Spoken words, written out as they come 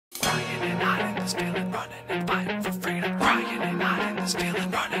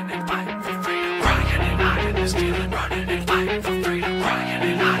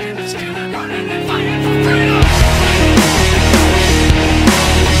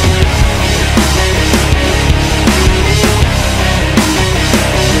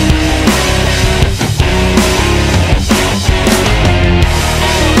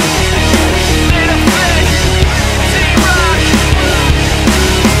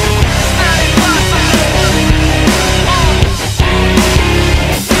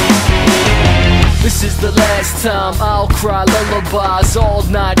nighttime, I'll cry lullabies all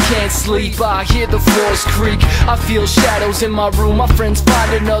night, can't sleep. I hear the floors creak, I feel shadows in my room. My friends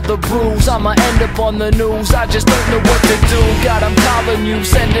find another bruise, I'ma end up on the news. I just don't know what to do. God, I'm calling you,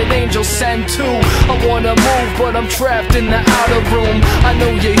 send an angel, send two. I wanna move, but I'm trapped in the outer room. I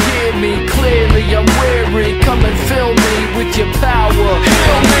know you hear me clearly, I'm weary. Come and fill me with your power,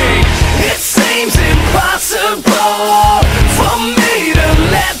 heal me. It seems impossible for me to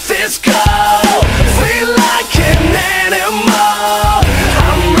let this go. Feel like an animal,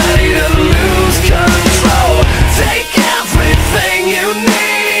 I'm ready to lose control. Take everything you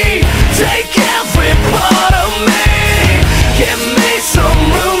need, take every part of me. Give me some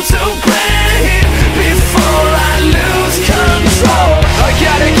room to breathe before I lose control. I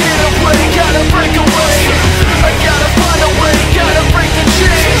gotta get away, gotta break away. I gotta find a way, gotta break the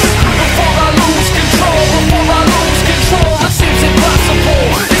chains before I lose control, before I lose control. It seems impossible,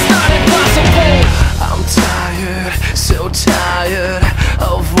 it's not impossible. I'm tired, so tired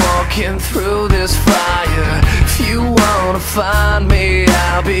of walking through this fire. If you wanna find me,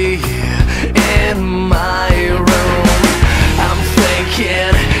 I'll be here in my room. I'm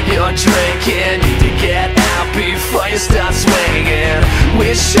thinking you're drinking, need to get out before you start swinging.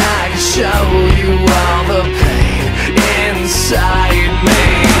 Wish I could show you all the pain inside me.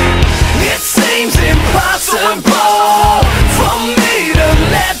 It seems impossible for me to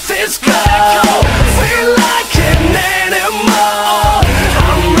let this go. Feel like an animal,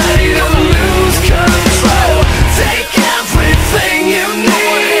 I'm ready to lose control. Take everything you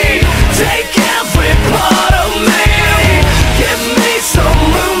need, take every part of me. Give me some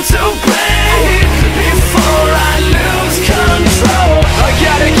room to breathe before I lose control. I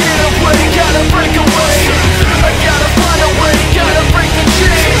gotta get away, gotta break away. I gotta find a way, gotta break the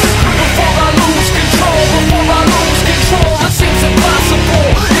chains before I lose control, before I lose control. It seems impossible,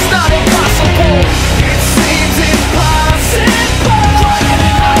 it's not impossible. It seems impossible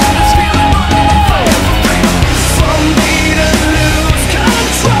for me to lose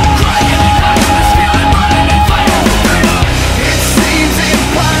control. It seems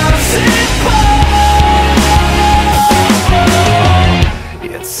impossible.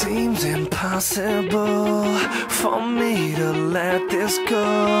 It seems impossible for me to let this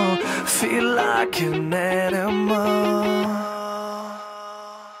go. Feel like an animal.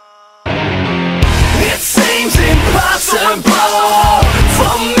 It seems impossible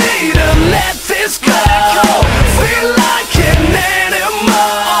for me to let this go. Feel